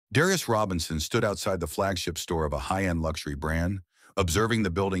Darius Robinson stood outside the flagship store of a high-end luxury brand, observing the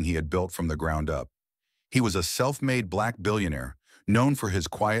building he had built from the ground up. He was a self-made black billionaire, known for his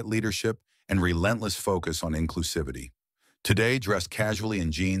quiet leadership and relentless focus on inclusivity. Today, dressed casually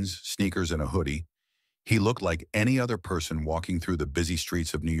in jeans, sneakers, and a hoodie, he looked like any other person walking through the busy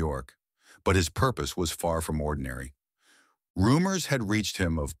streets of New York. But his purpose was far from ordinary. Rumors had reached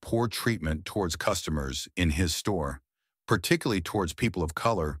him of poor treatment towards customers in his store, particularly towards people of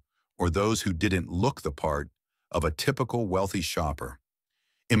color or those who didn't look the part of a typical wealthy shopper.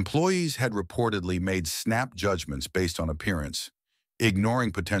 Employees had reportedly made snap judgments based on appearance,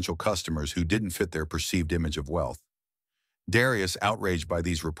 ignoring potential customers who didn't fit their perceived image of wealth. Darius, outraged by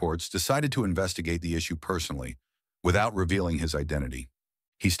these reports, decided to investigate the issue personally, without revealing his identity.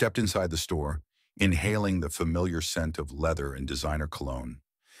 He stepped inside the store, inhaling the familiar scent of leather and designer cologne.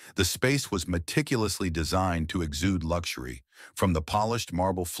 The space was meticulously designed to exude luxury, from the polished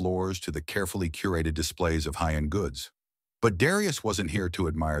marble floors to the carefully curated displays of high-end goods. But Darius wasn't here to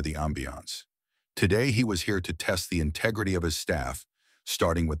admire the ambiance. Today, he was here to test the integrity of his staff,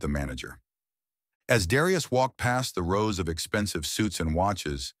 starting with the manager. As Darius walked past the rows of expensive suits and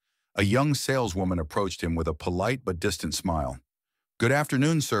watches, a young saleswoman approached him with a polite but distant smile. "Good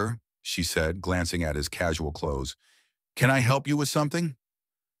afternoon, sir," she said, glancing at his casual clothes. "Can I help you with something?"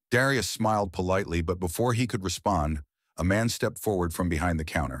 Darius smiled politely, but before he could respond, a man stepped forward from behind the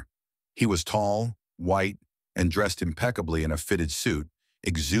counter. He was tall, white, and dressed impeccably in a fitted suit,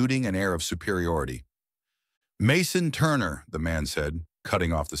 exuding an air of superiority. "Mason Turner," the man said,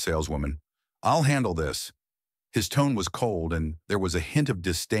 cutting off the saleswoman. "I'll handle this." His tone was cold, and there was a hint of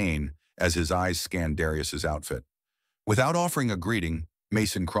disdain as his eyes scanned Darius's outfit. Without offering a greeting,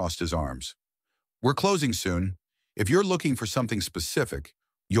 Mason crossed his arms. "We're closing soon. If you're looking for something specific,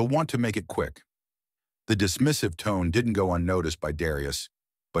 you'll want to make it quick." The dismissive tone didn't go unnoticed by Darius,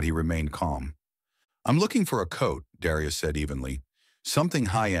 but he remained calm. "I'm looking for a coat," Darius said evenly. "Something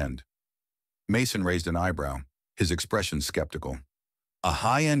high-end." Mason raised an eyebrow, his expression skeptical. "A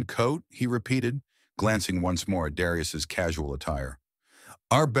high-end coat?" he repeated, glancing once more at Darius's casual attire.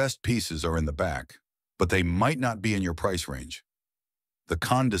 "Our best pieces are in the back, but they might not be in your price range." The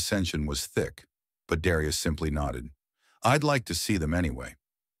condescension was thick, but Darius simply nodded. "I'd like to see them anyway."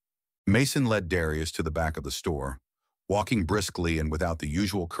 Mason led Darius to the back of the store, walking briskly and without the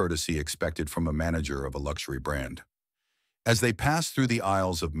usual courtesy expected from a manager of a luxury brand. As they passed through the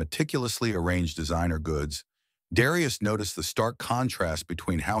aisles of meticulously arranged designer goods, Darius noticed the stark contrast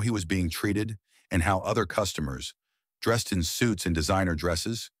between how he was being treated and how other customers, dressed in suits and designer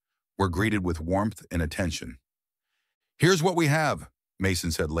dresses, were greeted with warmth and attention. "Here's what we have,"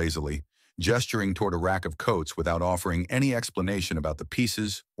 Mason said lazily, gesturing toward a rack of coats without offering any explanation about the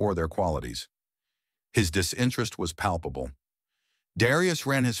pieces or their qualities. His disinterest was palpable. Darius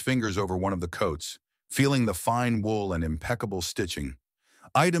ran his fingers over one of the coats, feeling the fine wool and impeccable stitching,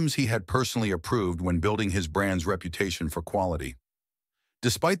 items he had personally approved when building his brand's reputation for quality.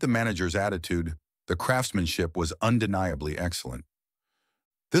 Despite the manager's attitude, the craftsmanship was undeniably excellent.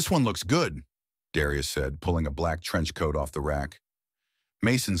 "This one looks good," Darius said, pulling a black trench coat off the rack.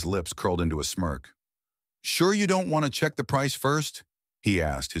 Mason's lips curled into a smirk. "Sure you don't want to check the price first?" he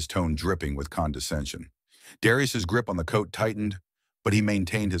asked, his tone dripping with condescension. Darius's grip on the coat tightened, but he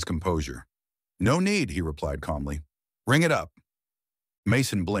maintained his composure. "No need," he replied calmly. "Ring it up."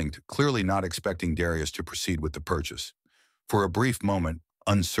 Mason blinked, clearly not expecting Darius to proceed with the purchase. For a brief moment,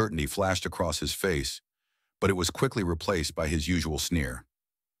 uncertainty flashed across his face, but it was quickly replaced by his usual sneer.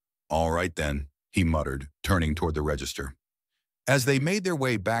 "All right then," he muttered, turning toward the register. As they made their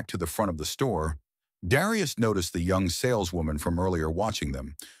way back to the front of the store, Darius noticed the young saleswoman from earlier watching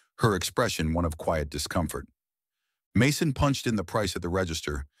them, her expression one of quiet discomfort. Mason punched in the price at the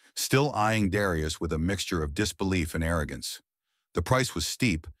register, still eyeing Darius with a mixture of disbelief and arrogance. The price was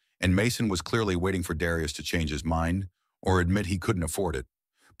steep, and Mason was clearly waiting for Darius to change his mind or admit he couldn't afford it.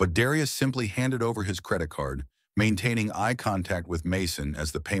 But Darius simply handed over his credit card, maintaining eye contact with Mason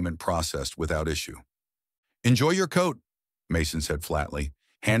as the payment processed without issue. "Enjoy your coat," Mason said flatly,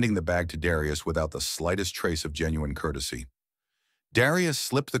 handing the bag to Darius without the slightest trace of genuine courtesy. Darius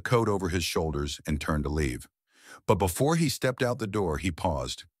slipped the coat over his shoulders and turned to leave. But before he stepped out the door, he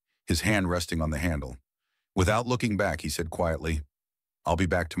paused, his hand resting on the handle. Without looking back, he said quietly, "I'll be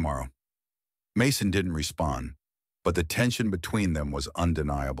back tomorrow." Mason didn't respond, but the tension between them was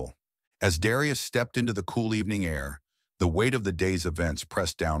undeniable. As Darius stepped into the cool evening air, the weight of the day's events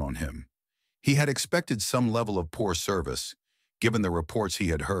pressed down on him. He had expected some level of poor service, given the reports he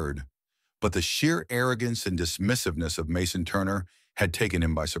had heard, but the sheer arrogance and dismissiveness of Mason Turner had taken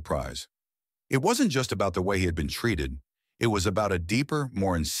him by surprise. It wasn't just about the way he had been treated, It was about a deeper,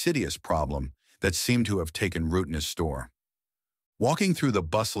 more insidious problem that seemed to have taken root in his store. Walking through the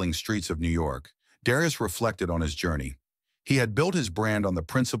bustling streets of New York, Darius reflected on his journey. He had built his brand on the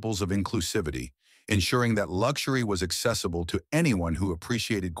principles of inclusivity, ensuring that luxury was accessible to anyone who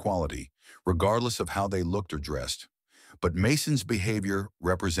appreciated quality, regardless of how they looked or dressed. But Mason's behavior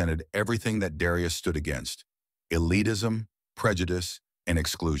represented everything that Darius stood against: elitism, prejudice, and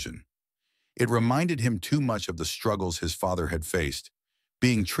exclusion. It reminded him too much of the struggles his father had faced,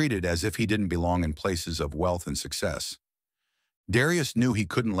 being treated as if he didn't belong in places of wealth and success. Darius knew he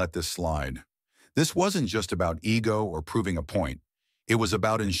couldn't let this slide. This wasn't just about ego or proving a point. It was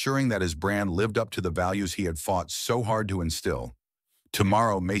about ensuring that his brand lived up to the values he had fought so hard to instill.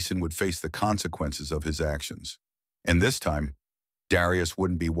 Tomorrow, Mason would face the consequences of his actions. And this time, Darius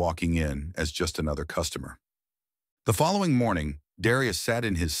wouldn't be walking in as just another customer. The following morning, Darius sat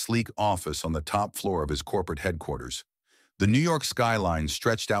in his sleek office on the top floor of his corporate headquarters. The New York skyline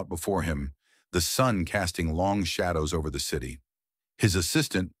stretched out before him, the sun casting long shadows over the city. His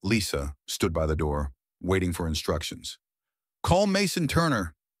assistant, Lisa, stood by the door, waiting for instructions. "Call Mason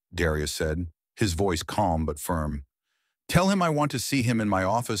Turner," Darius said, his voice calm but firm. "Tell him I want to see him in my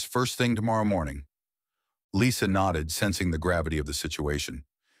office first thing tomorrow morning." Lisa nodded, sensing the gravity of the situation.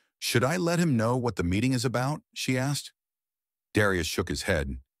 "Should I let him know what the meeting is about?" she asked. Darius shook his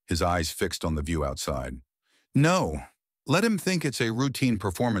head, his eyes fixed on the view outside. "No, let him think it's a routine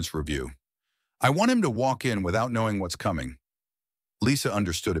performance review. I want him to walk in without knowing what's coming." Lisa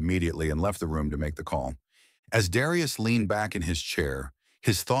understood immediately and left the room to make the call. As Darius leaned back in his chair,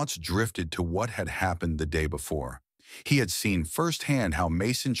 his thoughts drifted to what had happened the day before. He had seen firsthand how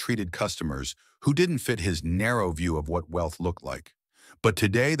Mason treated customers who didn't fit his narrow view of what wealth looked like. But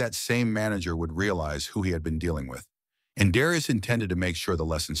today, that same manager would realize who he had been dealing with, and Darius intended to make sure the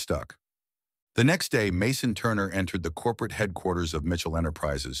lesson stuck. The next day, Mason Turner entered the corporate headquarters of Mitchell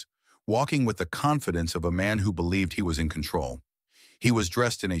Enterprises, walking with the confidence of a man who believed he was in control. He was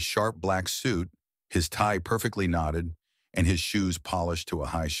dressed in a sharp black suit, his tie perfectly knotted, and his shoes polished to a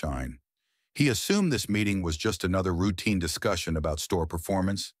high shine. He assumed this meeting was just another routine discussion about store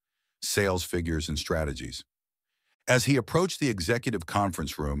performance, sales figures, and strategies. As he approached the executive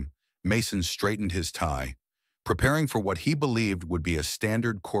conference room, Mason straightened his tie, preparing for what he believed would be a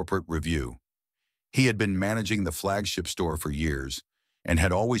standard corporate review. He had been managing the flagship store for years and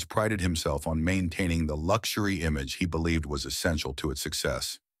had always prided himself on maintaining the luxury image he believed was essential to its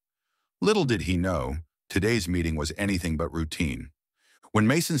success. Little did he know, today's meeting was anything but routine. When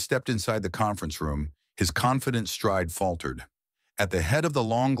Mason stepped inside the conference room, his confident stride faltered. At the head of the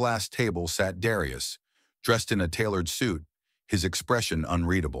long glass table sat Darius, dressed in a tailored suit, his expression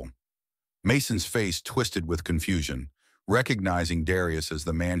unreadable. Mason's face twisted with confusion, recognizing Darius as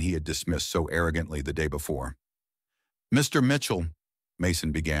the man he had dismissed so arrogantly the day before. "Mr. Mitchell,"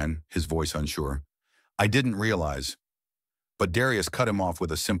 Mason began, his voice unsure, "I didn't realize." But Darius cut him off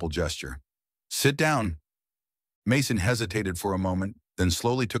with a simple gesture. "Sit down." Mason hesitated for a moment, then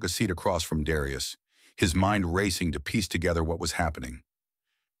slowly took a seat across from Darius, his mind racing to piece together what was happening.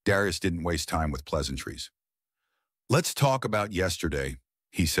 Darius didn't waste time with pleasantries. "Let's talk about yesterday,"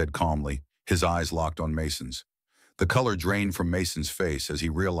 he said calmly, his eyes locked on Mason's. The color drained from Mason's face as he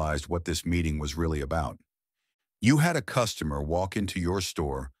realized what this meeting was really about. "You had a customer walk into your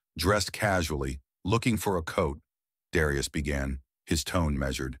store, dressed casually, looking for a coat," Darius began, his tone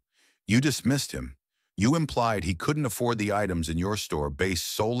measured. "You dismissed him. You implied he couldn't afford the items in your store based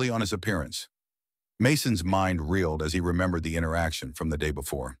solely on his appearance." Mason's mind reeled as he remembered the interaction from the day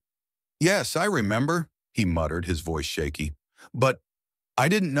before. "Yes, I remember," he muttered, his voice shaky. "But I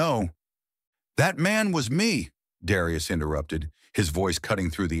didn't know." "That man was me," Darius interrupted, his voice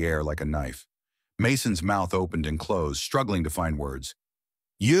cutting through the air like a knife. Mason's mouth opened and closed, struggling to find words.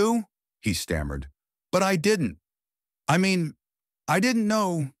 "You?" he stammered. "But I didn't. I didn't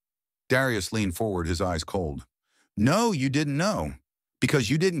know." Darius leaned forward, his eyes cold. "No, you didn't know, because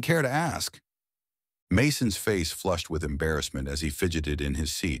you didn't care to ask." Mason's face flushed with embarrassment as he fidgeted in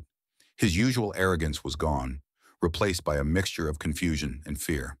his seat. His usual arrogance was gone, replaced by a mixture of confusion and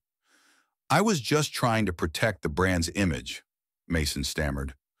fear. "I was just trying to protect the brand's image," Mason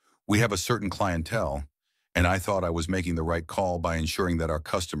stammered. "We have a certain clientele, and I thought I was making the right call by ensuring that our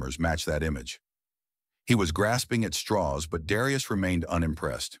customers match that image." He was grasping at straws, but Darius remained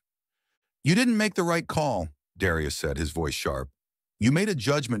unimpressed. "You didn't make the right call," Darius said, his voice sharp. "You made a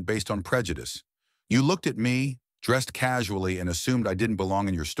judgment based on prejudice. You looked at me, dressed casually, and assumed I didn't belong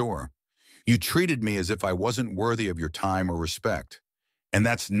in your store. You treated me as if I wasn't worthy of your time or respect. And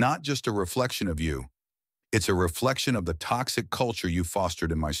that's not just a reflection of you. It's a reflection of the toxic culture you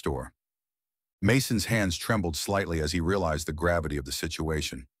fostered in my store." Mason's hands trembled slightly as he realized the gravity of the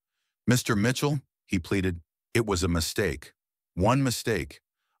situation. "Mr. Mitchell," he pleaded, "it was a mistake. One mistake.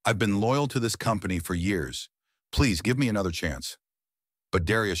 I've been loyal to this company for years. Please give me another chance." But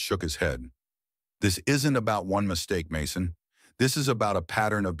Darius shook his head. "This isn't about one mistake, Mason. This is about a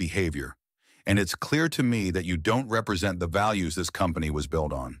pattern of behavior. And it's clear to me that you don't represent the values this company was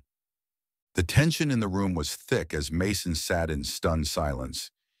built on." The tension in the room was thick as Mason sat in stunned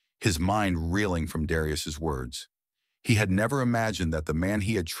silence, his mind reeling from Darius's words. He had never imagined that the man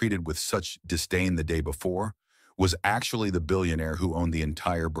he had treated with such disdain the day before was actually the billionaire who owned the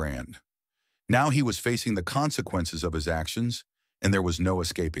entire brand. Now he was facing the consequences of his actions, and there was no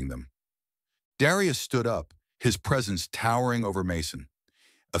escaping them. Darius stood up, his presence towering over Mason.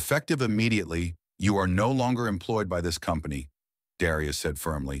 "Effective immediately, you are no longer employed by this company," Darius said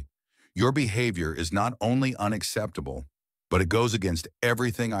firmly. "Your behavior is not only unacceptable, but it goes against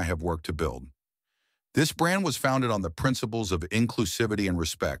everything I have worked to build. This brand was founded on the principles of inclusivity and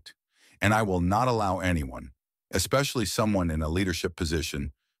respect, and I will not allow anyone, especially someone in a leadership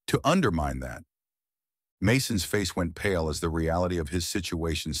position, to undermine that." Mason's face went pale as the reality of his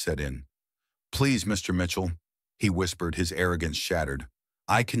situation set in. "Please, Mr. Mitchell," he whispered, his arrogance shattered.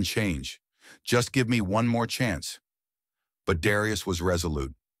 "I can change. Just give me one more chance." But Darius was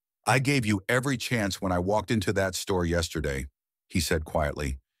resolute. "I gave you every chance when I walked into that store yesterday," he said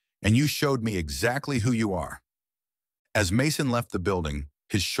quietly, "and you showed me exactly who you are." As Mason left the building,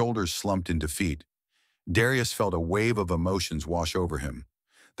 his shoulders slumped in defeat. Darius felt a wave of emotions wash over him.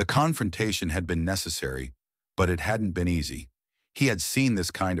 The confrontation had been necessary, but it hadn't been easy. He had seen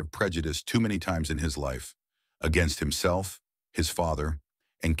this kind of prejudice too many times in his life, against himself, his father,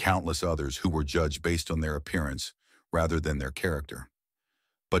 and countless others who were judged based on their appearance rather than their character.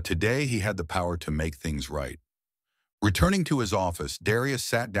 But today he had the power to make things right. Returning to his office, Darius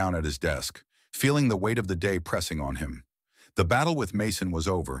sat down at his desk, feeling the weight of the day pressing on him. The battle with Mason was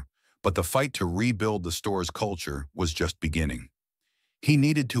over, but the fight to rebuild the store's culture was just beginning. He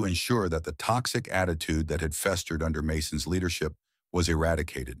needed to ensure that the toxic attitude that had festered under Mason's leadership was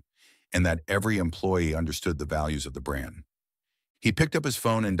eradicated, and that every employee understood the values of the brand. He picked up his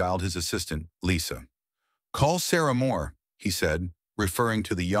phone and dialed his assistant, Lisa. "Call Sarah Moore," he said, referring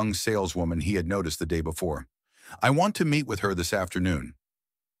to the young saleswoman he had noticed the day before. "I want to meet with her this afternoon."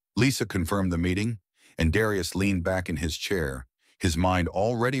 Lisa confirmed the meeting, and Darius leaned back in his chair, his mind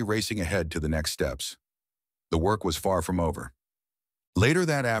already racing ahead to the next steps. The work was far from over. Later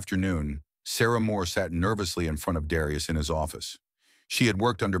that afternoon, Sarah Moore sat nervously in front of Darius in his office. She had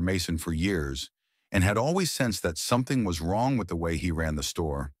worked under Mason for years and had always sensed that something was wrong with the way he ran the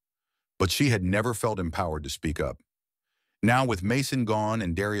store, but she had never felt empowered to speak up. Now, with Mason gone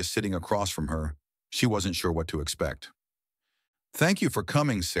and Darius sitting across from her, she wasn't sure what to expect. "Thank you for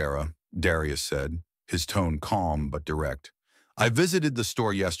coming, Sarah," Darius said, his tone calm but direct. "I visited the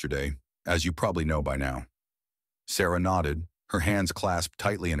store yesterday, as you probably know by now." Sarah nodded, her hands clasped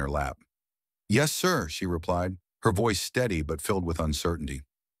tightly in her lap. "Yes, sir," she replied, her voice steady but filled with uncertainty.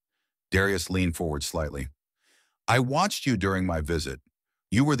 Darius leaned forward slightly. "I watched you during my visit.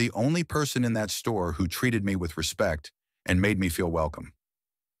 You were the only person in that store who treated me with respect and made me feel welcome."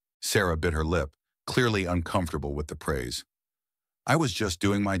 Sarah bit her lip, clearly uncomfortable with the praise. "I was just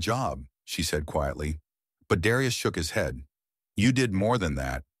doing my job," she said quietly. But Darius shook his head. "You did more than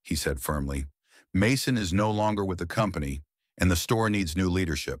that," he said firmly. "Mason is no longer with the company, and the store needs new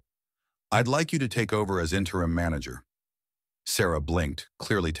leadership. I'd like you to take over as interim manager." Sarah blinked,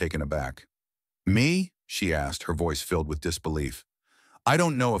 clearly taken aback. "Me?" she asked, her voice filled with disbelief. "I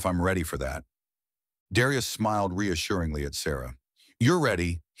don't know if I'm ready for that." Darius smiled reassuringly at Sarah. "You're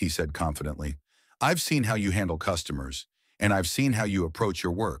ready," he said confidently. "I've seen how you handle customers, and I've seen how you approach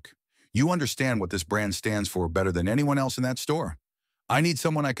your work. You understand what this brand stands for better than anyone else in that store. I need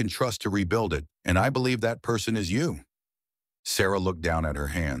someone I can trust to rebuild it, and I believe that person is you." Sarah looked down at her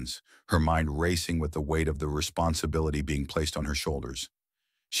hands, her mind racing with the weight of the responsibility being placed on her shoulders.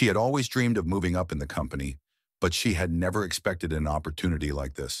 She had always dreamed of moving up in the company, but she had never expected an opportunity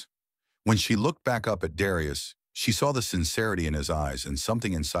like this. When she looked back up at Darius, she saw the sincerity in his eyes, and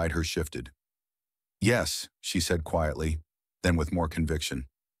something inside her shifted. "Yes," she said quietly, then with more conviction.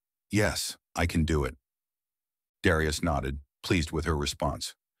 "Yes, I can do it." Darius nodded, pleased with her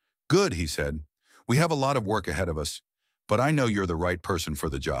response. "Good," he said. "We have a lot of work ahead of us, but I know you're the right person for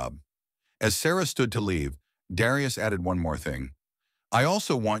the job." As Sarah stood to leave, Darius added one more thing. "I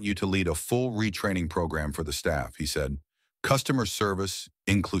also want you to lead a full retraining program for the staff," he said. "Customer service,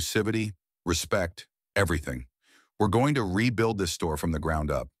 inclusivity, respect, everything. We're going to rebuild this store from the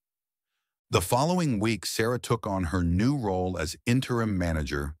ground up." The following week, Sarah took on her new role as interim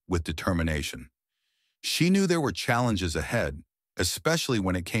manager with determination. She knew there were challenges ahead, especially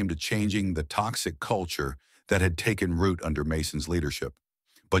when it came to changing the toxic culture that had taken root under Mason's leadership.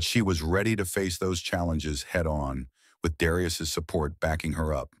 But she was ready to face those challenges head-on, with Darius's support backing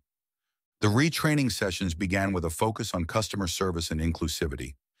her up. The retraining sessions began with a focus on customer service and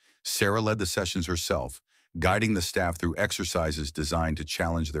inclusivity. Sarah led the sessions herself, guiding the staff through exercises designed to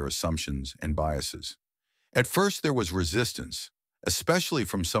challenge their assumptions and biases. At first, there was resistance, especially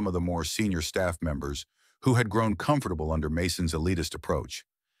from some of the more senior staff members who had grown comfortable under Mason's elitist approach.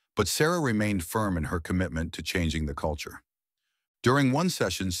 But Sarah remained firm in her commitment to changing the culture. During one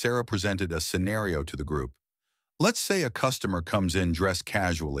session, Sarah presented a scenario to the group. Let's say a customer comes in dressed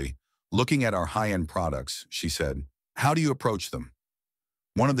casually, looking at our high-end products, she said. How do you approach them?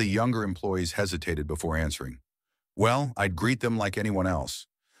 One of the younger employees hesitated before answering. Well, I'd greet them like anyone else,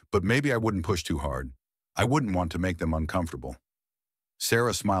 but maybe I wouldn't push too hard. I wouldn't want to make them uncomfortable.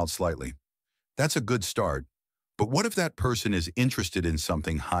 Sarah smiled slightly. That's a good start, but what if that person is interested in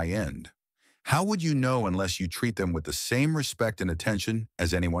something high-end? How would you know unless you treat them with the same respect and attention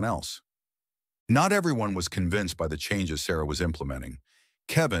as anyone else? Not everyone was convinced by the changes Sarah was implementing.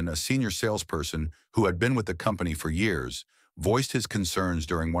 Kevin, a senior salesperson who had been with the company for years, voiced his concerns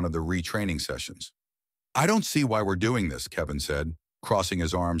during one of the retraining sessions. I don't see why we're doing this, Kevin said, crossing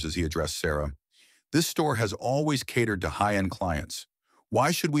his arms as he addressed Sarah. This store has always catered to high-end clients.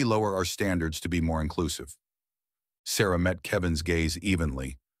 Why should we lower our standards to be more inclusive? Sarah met Kevin's gaze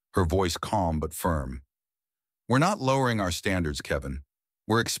evenly, her voice calm but firm. We're not lowering our standards, Kevin.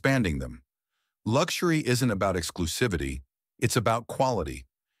 We're expanding them. Luxury isn't about exclusivity, it's about quality,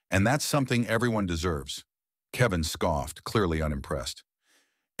 and that's something everyone deserves. Kevin scoffed, clearly unimpressed.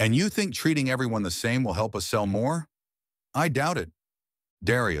 And you think treating everyone the same will help us sell more? I doubt it.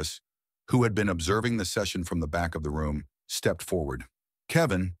 Darius, who had been observing the session from the back of the room, stepped forward.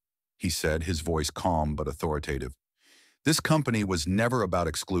 Kevin, he said, his voice calm but authoritative, this company was never about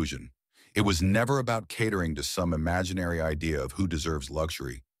exclusion. It was never about catering to some imaginary idea of who deserves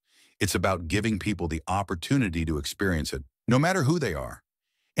luxury. It's about giving people the opportunity to experience it, no matter who they are.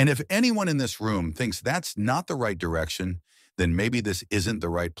 And if anyone in this room thinks that's not the right direction, then maybe this isn't the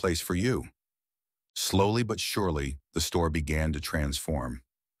right place for you. Slowly but surely, the store began to transform.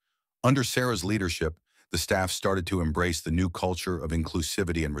 Under Sarah's leadership, the staff started to embrace the new culture of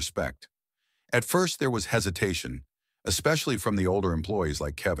inclusivity and respect. At first, there was hesitation, especially from the older employees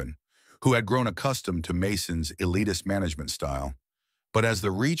like Kevin, who had grown accustomed to Mason's elitist management style. But as the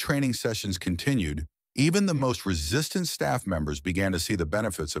retraining sessions continued, even the most resistant staff members began to see the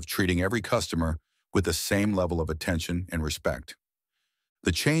benefits of treating every customer with the same level of attention and respect.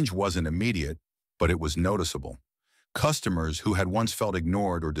 The change wasn't immediate, but it was noticeable. Customers who had once felt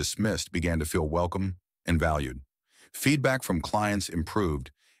ignored or dismissed began to feel welcome and valued. Feedback from clients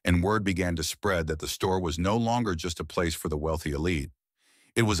improved, and word began to spread that the store was no longer just a place for the wealthy elite.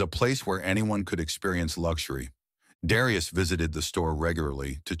 It was a place where anyone could experience luxury. Darius visited the store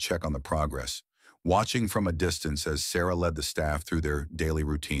regularly to check on the progress, watching from a distance as Sarah led the staff through their daily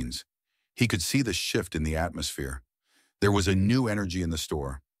routines. He could see the shift in the atmosphere. There was a new energy in the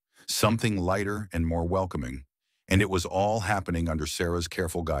store, something lighter and more welcoming, and it was all happening under Sarah's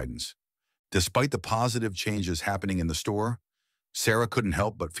careful guidance. Despite the positive changes happening in the store, Sarah couldn't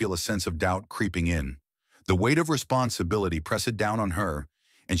help but feel a sense of doubt creeping in. The weight of responsibility pressed down on her,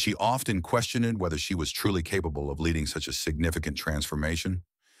 and she often questioned whether she was truly capable of leading such a significant transformation.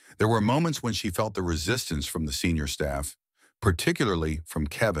 There were moments when she felt the resistance from the senior staff, particularly from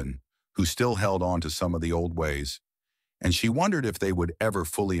Kevin, who still held on to some of the old ways, and she wondered if they would ever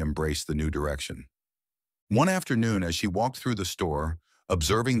fully embrace the new direction. One afternoon, as she walked through the store,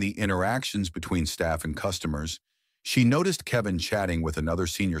 observing the interactions between staff and customers, she noticed Kevin chatting with another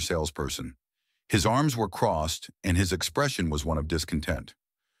senior salesperson. His arms were crossed, and his expression was one of discontent.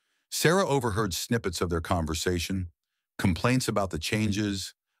 Sarah overheard snippets of their conversation, complaints about the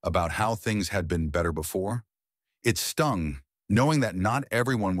changes, about how things had been better before. It stung, knowing that not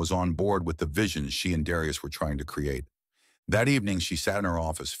everyone was on board with the vision she and Darius were trying to create. That evening, she sat in her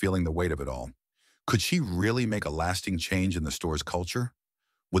office, feeling the weight of it all. Could she really make a lasting change in the store's culture?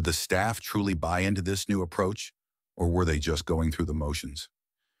 Would the staff truly buy into this new approach, or were they just going through the motions?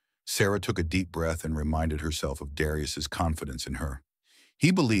 Sarah took a deep breath and reminded herself of Darius's confidence in her.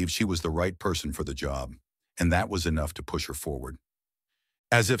 He believed she was the right person for the job, and that was enough to push her forward.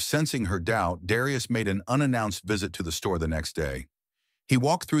 As if sensing her doubt, Darius made an unannounced visit to the store the next day. He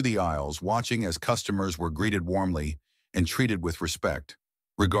walked through the aisles, watching as customers were greeted warmly and treated with respect,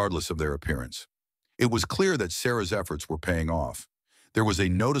 regardless of their appearance. It was clear that Sarah's efforts were paying off. There was a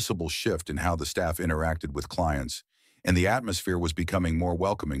noticeable shift in how the staff interacted with clients, and the atmosphere was becoming more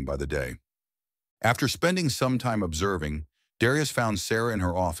welcoming by the day. After spending some time observing, Darius found Sarah in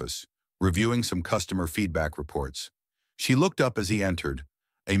her office, reviewing some customer feedback reports. She looked up as he entered,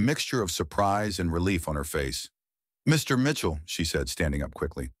 a mixture of surprise and relief on her face. "Mr. Mitchell," she said, standing up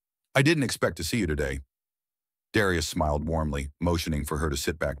quickly. "I didn't expect to see you today." Darius smiled warmly, motioning for her to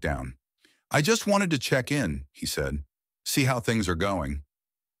sit back down. "I just wanted to check in," he said, "see how things are going."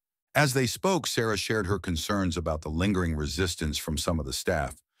 As they spoke, Sarah shared her concerns about the lingering resistance from some of the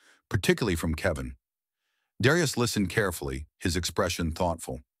staff, particularly from Kevin. Darius listened carefully, his expression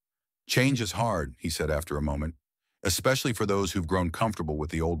thoughtful. "Change is hard," he said after a moment, "especially for those who've grown comfortable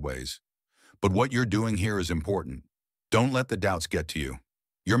with the old ways. But what you're doing here is important. Don't let the doubts get to you.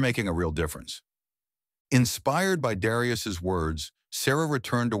 You're making a real difference." Inspired by Darius's words, Sarah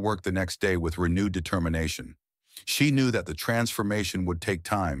returned to work the next day with renewed determination. She knew that the transformation would take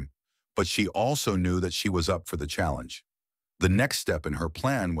time, but she also knew that she was up for the challenge. The next step in her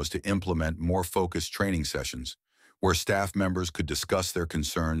plan was to implement more focused training sessions, where staff members could discuss their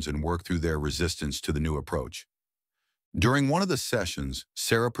concerns and work through their resistance to the new approach. During one of the sessions,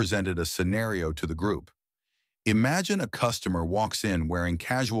 Sarah presented a scenario to the group. Imagine a customer walks in wearing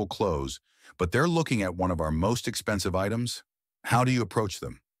casual clothes, but they're looking at one of our most expensive items. How do you approach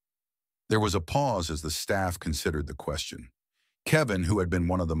them? There was a pause as the staff considered the question. Kevin, who had been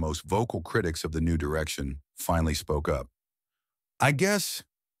one of the most vocal critics of the new direction, finally spoke up. "I guess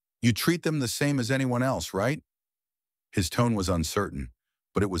you treat them the same as anyone else, right?" His tone was uncertain,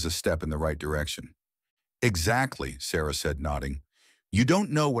 but it was a step in the right direction. "Exactly," Sarah said, nodding. "You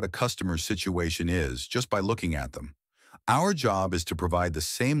don't know what a customer's situation is just by looking at them. Our job is to provide the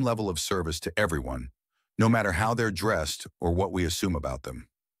same level of service to everyone, no matter how they're dressed or what we assume about them."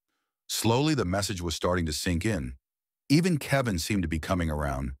 Slowly, the message was starting to sink in. Even Kevin seemed to be coming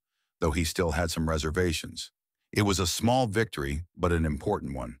around, though he still had some reservations. It was a small victory, but an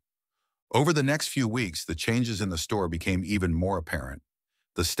important one. Over the next few weeks, the changes in the store became even more apparent.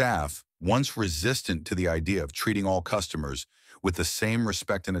 The staff, once resistant to the idea of treating all customers with the same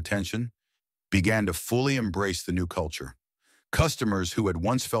respect and attention, began to fully embrace the new culture. Customers who had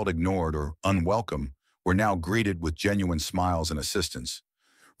once felt ignored or unwelcome were now greeted with genuine smiles and assistance,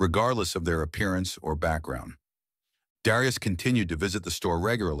 regardless of their appearance or background. Darius continued to visit the store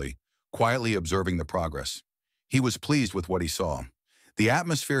regularly, quietly observing the progress. He was pleased with what he saw. The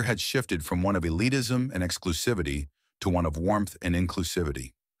atmosphere had shifted from one of elitism and exclusivity to one of warmth and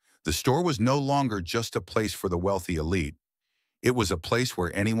inclusivity. The store was no longer just a place for the wealthy elite. It was a place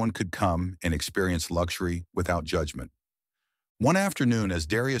where anyone could come and experience luxury without judgment. One afternoon, as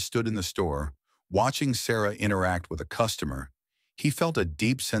Darius stood in the store, watching Sarah interact with a customer, he felt a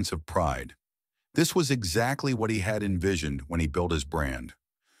deep sense of pride. This was exactly what he had envisioned when he built his brand.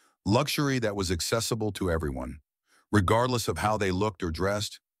 Luxury that was accessible to everyone, regardless of how they looked or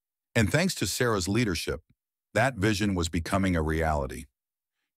dressed. And thanks to Sarah's leadership, that vision was becoming a reality.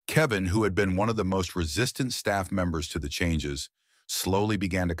 Kevin, who had been one of the most resistant staff members to the changes, slowly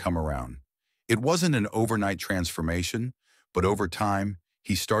began to come around. It wasn't an overnight transformation, but over time,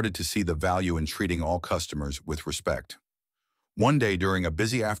 he started to see the value in treating all customers with respect. One day during a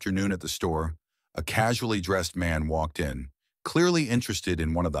busy afternoon at the store, a casually dressed man walked in, clearly interested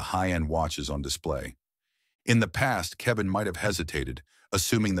in one of the high-end watches on display. In the past, Kevin might have hesitated,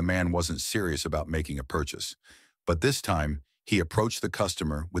 assuming the man wasn't serious about making a purchase. But this time, he approached the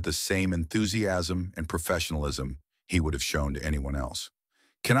customer with the same enthusiasm and professionalism he would have shown to anyone else.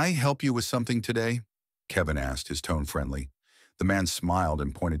 "Can I help you with something today?" Kevin asked, his tone friendly. The man smiled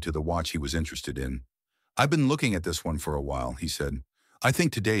and pointed to the watch he was interested in. "I've been looking at this one for a while," he said. "I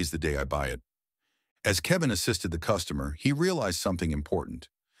think today's the day I buy it." As Kevin assisted the customer, he realized something important.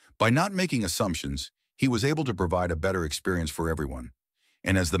 By not making assumptions, he was able to provide a better experience for everyone.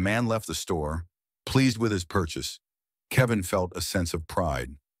 And as the man left the store, pleased with his purchase, Kevin felt a sense of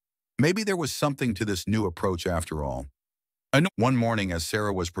pride. Maybe there was something to this new approach after all. One morning, as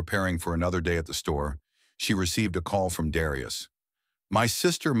Sarah was preparing for another day at the store, she received a call from Darius. "My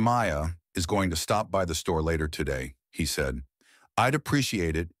sister Maya is going to stop by the store later today," he said. "I'd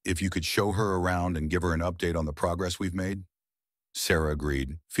appreciate it if you could show her around and give her an update on the progress we've made." Sarah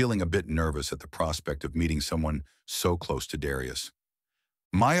agreed, feeling a bit nervous at the prospect of meeting someone so close to Darius.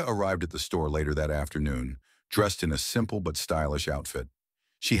 Maya arrived at the store later that afternoon, dressed in a simple but stylish outfit.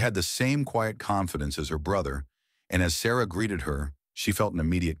 She had the same quiet confidence as her brother, and as Sarah greeted her, she felt an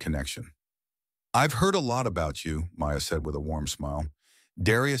immediate connection. "I've heard a lot about you," Maya said with a warm smile.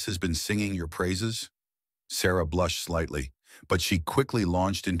 "Darius has been singing your praises." Sarah blushed slightly, but she quickly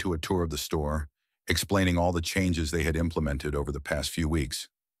launched into a tour of the store, explaining all the changes they had implemented over the past few weeks.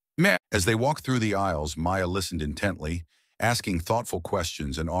 As they walked through the aisles, Maya listened intently, asking thoughtful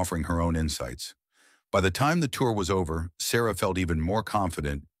questions and offering her own insights. By the time the tour was over, Sarah felt even more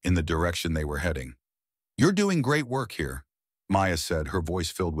confident in the direction they were heading. "You're doing great work here," Maya said, her voice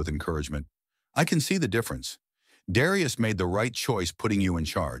filled with encouragement. "I can see the difference. Darius made the right choice putting you in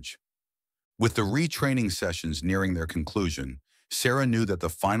charge." With the retraining sessions nearing their conclusion, Sarah knew that the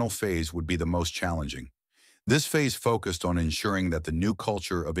final phase would be the most challenging. This phase focused on ensuring that the new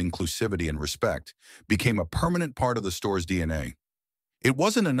culture of inclusivity and respect became a permanent part of the store's DNA. It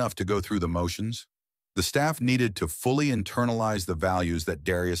wasn't enough to go through the motions. The staff needed to fully internalize the values that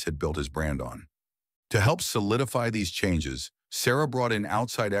Darius had built his brand on. To help solidify these changes, Sarah brought in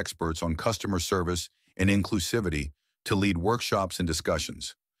outside experts on customer service and inclusivity to lead workshops and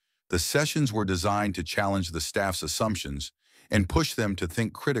discussions. The sessions were designed to challenge the staff's assumptions and push them to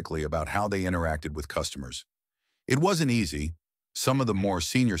think critically about how they interacted with customers. It wasn't easy. Some of the more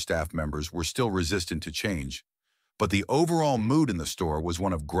senior staff members were still resistant to change, but the overall mood in the store was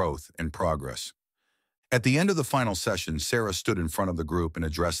one of growth and progress. At the end of the final session, Sarah stood in front of the group and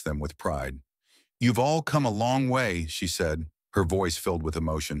addressed them with pride. "You've all come a long way," she said, her voice filled with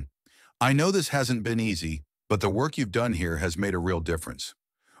emotion. "I know this hasn't been easy, but the work you've done here has made a real difference.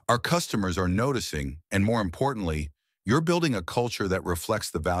 Our customers are noticing, and more importantly, you're building a culture that reflects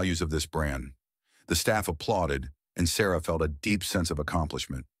the values of this brand." The staff applauded, and Sarah felt a deep sense of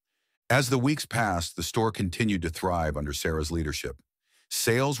accomplishment. As the weeks passed, the store continued to thrive under Sarah's leadership.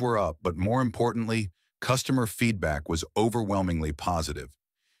 Sales were up, but more importantly, customer feedback was overwhelmingly positive.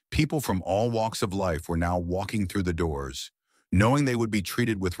 People from all walks of life were now walking through the doors, knowing they would be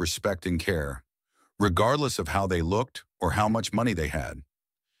treated with respect and care, regardless of how they looked or how much money they had.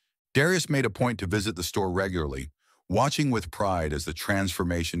 Darius made a point to visit the store regularly, watching with pride as the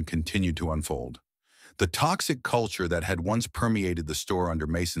transformation continued to unfold. The toxic culture that had once permeated the store under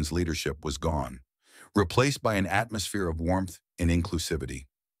Mason's leadership was gone, replaced by an atmosphere of warmth and inclusivity.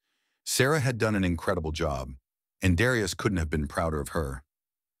 Sarah had done an incredible job, and Darius couldn't have been prouder of her.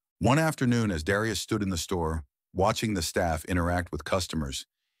 One afternoon, as Darius stood in the store, watching the staff interact with customers,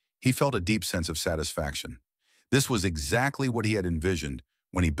 he felt a deep sense of satisfaction. This was exactly what he had envisioned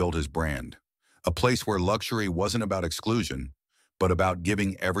when he built his brand, a place where luxury wasn't about exclusion, but about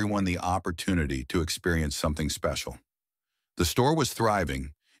giving everyone the opportunity to experience something special. The store was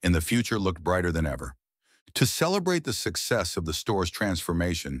thriving, and the future looked brighter than ever. To celebrate the success of the store's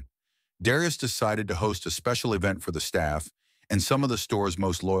transformation, Darius decided to host a special event for the staff and some of the store's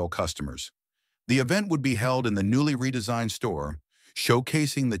most loyal customers. The event would be held in the newly redesigned store,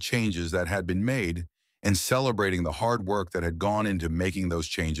 showcasing the changes that had been made and celebrating the hard work that had gone into making those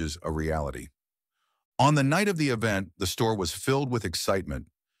changes a reality. On the night of the event, the store was filled with excitement.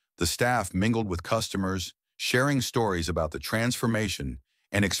 The staff mingled with customers, sharing stories about the transformation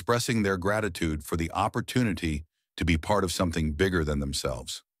and expressing their gratitude for the opportunity to be part of something bigger than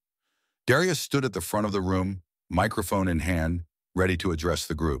themselves. Darius stood at the front of the room, microphone in hand, ready to address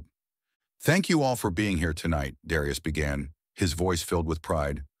the group. "Thank you all for being here tonight," Darius began, his voice filled with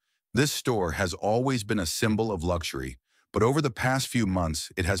pride. "This store has always been a symbol of luxury, but over the past few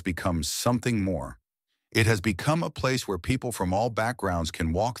months, it has become something more. It has become a place where people from all backgrounds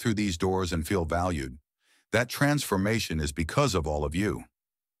can walk through these doors and feel valued. That transformation is because of all of you."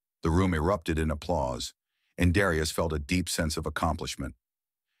 The room erupted in applause, and Darius felt a deep sense of accomplishment.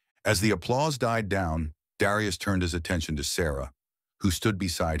 As the applause died down, Darius turned his attention to Sarah, who stood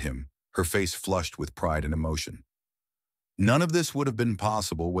beside him, her face flushed with pride and emotion. "None of this would have been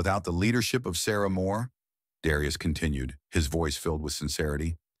possible without the leadership of Sarah Moore," Darius continued, his voice filled with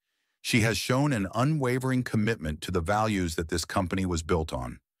sincerity. "She has shown an unwavering commitment to the values that this company was built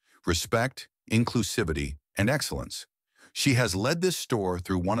on: respect, inclusivity, and excellence. She has led this store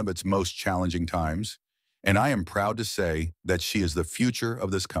through one of its most challenging times, and I am proud to say that she is the future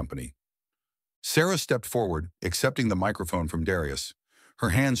of this company." Sarah stepped forward, accepting the microphone from Darius. Her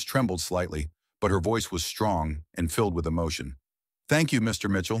hands trembled slightly, but her voice was strong and filled with emotion. "Thank you, Mr.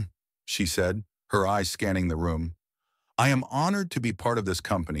 Mitchell," she said, her eyes scanning the room. "I am honored to be part of this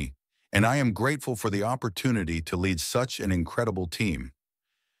company, and I am grateful for the opportunity to lead such an incredible team.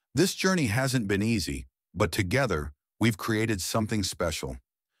 This journey hasn't been easy, but together, we've created something special,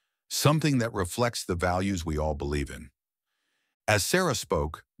 something that reflects the values we all believe in." As Sarah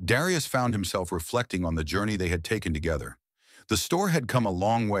spoke, Darius found himself reflecting on the journey they had taken together. The store had come a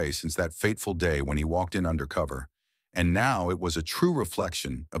long way since that fateful day when he walked in undercover, and now it was a true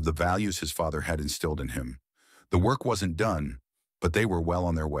reflection of the values his father had instilled in him. The work wasn't done, but they were well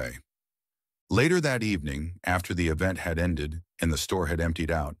on their way. Later that evening, after the event had ended and the store had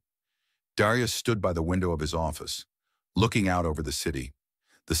emptied out, Darius stood by the window of his office, looking out over the city.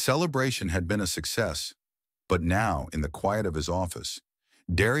 The celebration had been a success, but now, in the quiet of his office,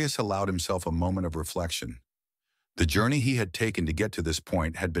 Darius allowed himself a moment of reflection. The journey he had taken to get to this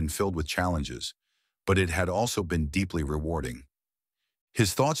point had been filled with challenges, but it had also been deeply rewarding.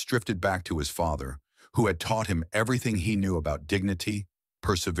 His thoughts drifted back to his father, who had taught him everything he knew about dignity,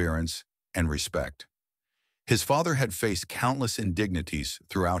 perseverance, and respect. His father had faced countless indignities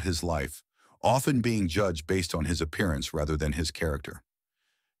throughout his life, often being judged based on his appearance rather than his character.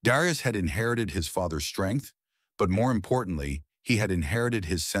 Darius had inherited his father's strength, but more importantly, he had inherited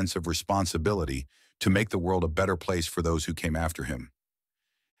his sense of responsibility to make the world a better place for those who came after him.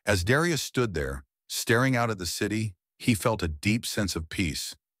 As Darius stood there, staring out at the city, he felt a deep sense of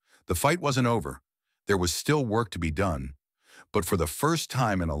peace. The fight wasn't over. There was still work to be done, but for the first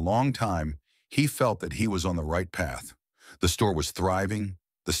time in a long time, he felt that he was on the right path. The store was thriving,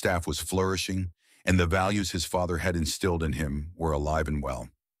 the staff was flourishing, and the values his father had instilled in him were alive and well.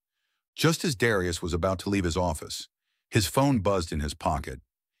 Just as Darius was about to leave his office, his phone buzzed in his pocket.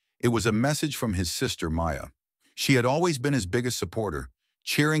 It was a message from his sister, Maya. She had always been his biggest supporter,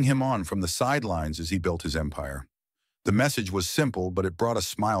 cheering him on from the sidelines as he built his empire. The message was simple, but it brought a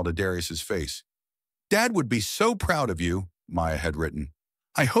smile to Darius's face. "Dad would be so proud of you," Maya had written.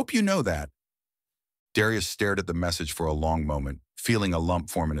 "I hope you know that." Darius stared at the message for a long moment, feeling a lump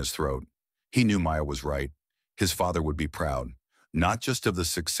form in his throat. He knew Maya was right. His father would be proud, not just of the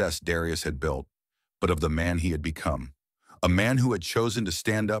success Darius had built, but of the man he had become. A man who had chosen to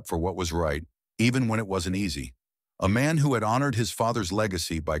stand up for what was right, even when it wasn't easy. A man who had honored his father's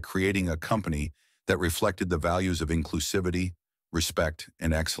legacy by creating a company that reflected the values of inclusivity, respect,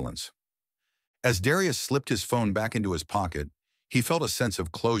 and excellence. As Darius slipped his phone back into his pocket, he felt a sense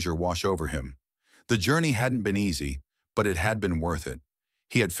of closure wash over him. The journey hadn't been easy, but it had been worth it.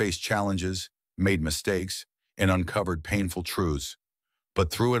 He had faced challenges, made mistakes, and uncovered painful truths. But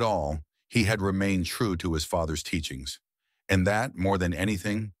through it all, he had remained true to his father's teachings. And that, more than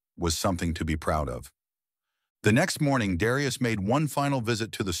anything, was something to be proud of. The next morning, Darius made one final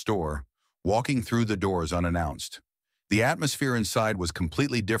visit to the store, walking through the doors unannounced. The atmosphere inside was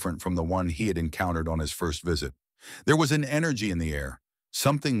completely different from the one he had encountered on his first visit. There was an energy in the air,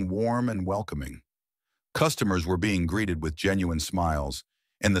 something warm and welcoming. Customers were being greeted with genuine smiles,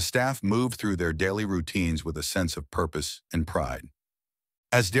 and the staff moved through their daily routines with a sense of purpose and pride.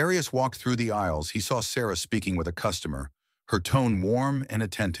 As Darius walked through the aisles, he saw Sarah speaking with a customer, her tone warm and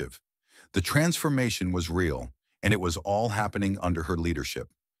attentive. The transformation was real, and it was all happening under her leadership.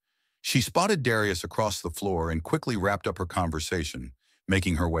 She spotted Darius across the floor and quickly wrapped up her conversation,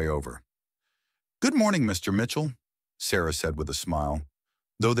 making her way over. "Good morning, Mr. Mitchell," Sarah said with a smile,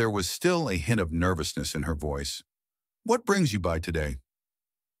 though there was still a hint of nervousness in her voice. "What brings you by today?"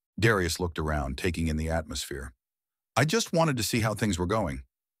 Darius looked around, taking in the atmosphere. "I just wanted to see how things were going,"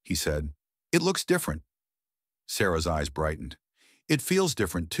 he said. "It looks different." Sarah's eyes brightened. "It feels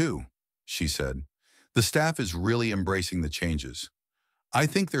different too," she said. "The staff is really embracing the changes. I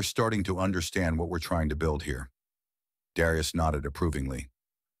think they're starting to understand what we're trying to build here." Darius nodded approvingly.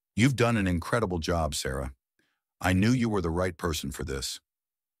 "You've done an incredible job, Sarah. I knew you were the right person for this."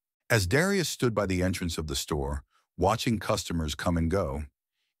 As Darius stood by the entrance of the store, watching customers come and go,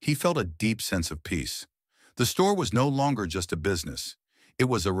 he felt a deep sense of peace. The store was no longer just a business. It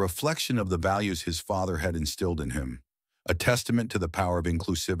was a reflection of the values his father had instilled in him, a testament to the power of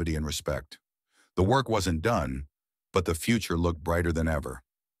inclusivity and respect. The work wasn't done, but the future looked brighter than ever.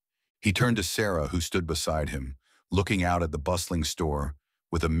 He turned to Sarah, who stood beside him, looking out at the bustling store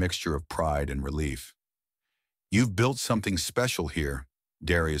with a mixture of pride and relief. "You've built something special here,"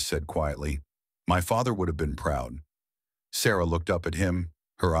 Darius said quietly. "My father would have been proud." Sarah looked up at him,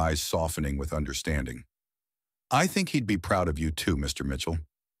 her eyes softening with understanding. "I think he'd be proud of you too, Mr. Mitchell,"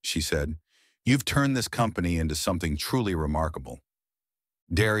 she said. "You've turned this company into something truly remarkable."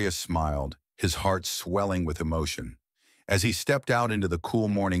 Darius smiled, his heart swelling with emotion. As he stepped out into the cool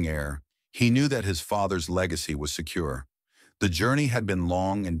morning air, he knew that his father's legacy was secure. The journey had been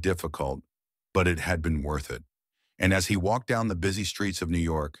long and difficult, but it had been worth it. And as he walked down the busy streets of New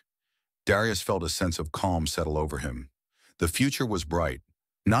York, Darius felt a sense of calm settle over him. The future was bright,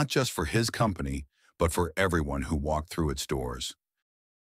 not just for his company, but for everyone who walked through its doors.